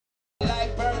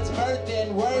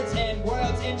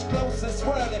inch closer,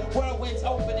 swirling, whirlwinds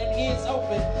open and ears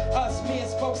open. Us mere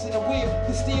spokes in the wheel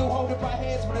can still hold up our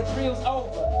heads when the drill's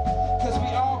over. Cause we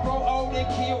all grow old and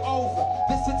keel over.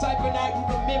 This the type of night we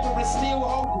remember and still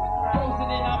hold it.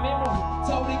 Frozen in our memory,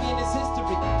 told again it's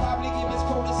history. Probably give us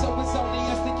quota, so it's only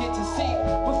us to get to see.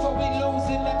 Before we lose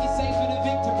it, let me say for the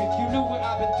victory. If you knew what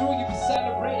I've been through, you'd be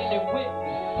celebrating it with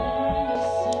me.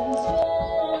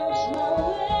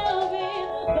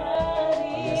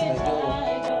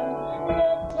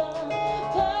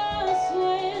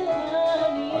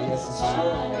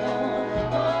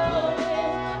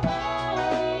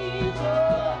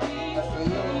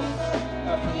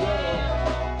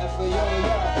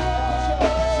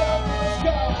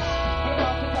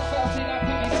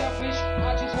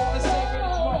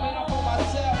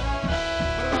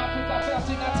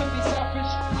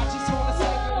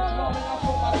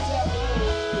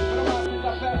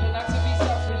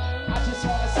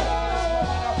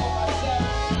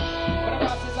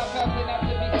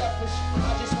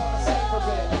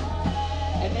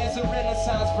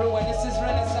 And this is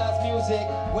Renaissance music.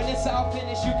 When it's all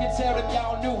finished, you can tell them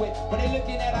y'all knew it. But they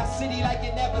looking at our city like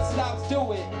it never stops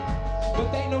doing.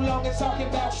 But they no longer talking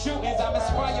about shootings. I'm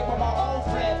inspired by my own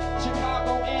friends,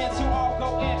 Chicagoans who all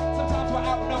go in. Sometimes we're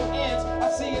out no ends. I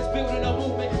see us building a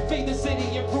movement, feed the city,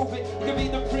 improve it. It could be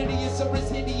the prettiest or as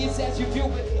hideous as you view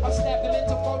it. I'm snapping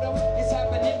into photos, it's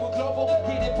happening with global.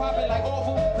 Get it popping like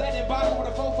Orville, blending bottle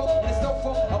with a fofo and a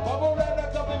stofo. A bubble wrap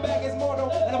up coming back is mortal.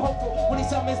 And I'm hopeful when he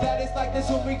summons that it's like this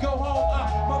when we go home.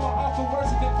 Mama offer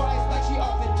words of advice like she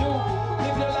often do.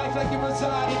 Live your life like you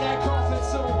reside in that coffin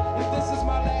soon. If this is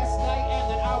my last night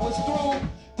and then I was through,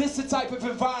 this is the type of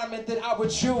environment that I would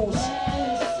choose.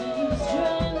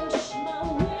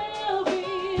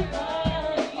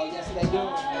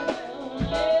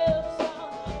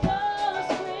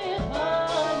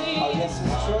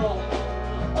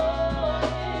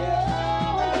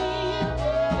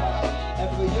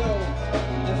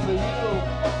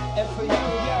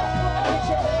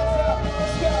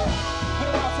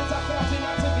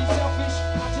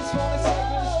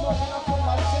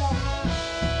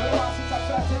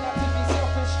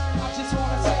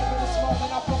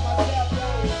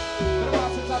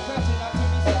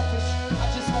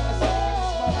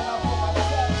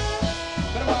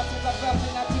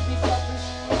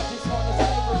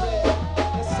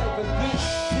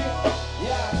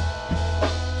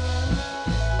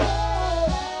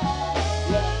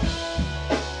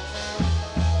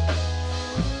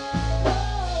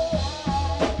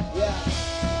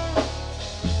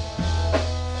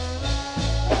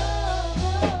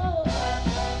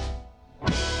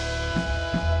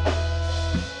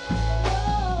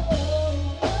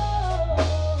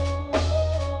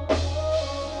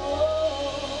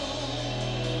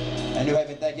 And New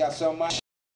Haven, thank y'all so much.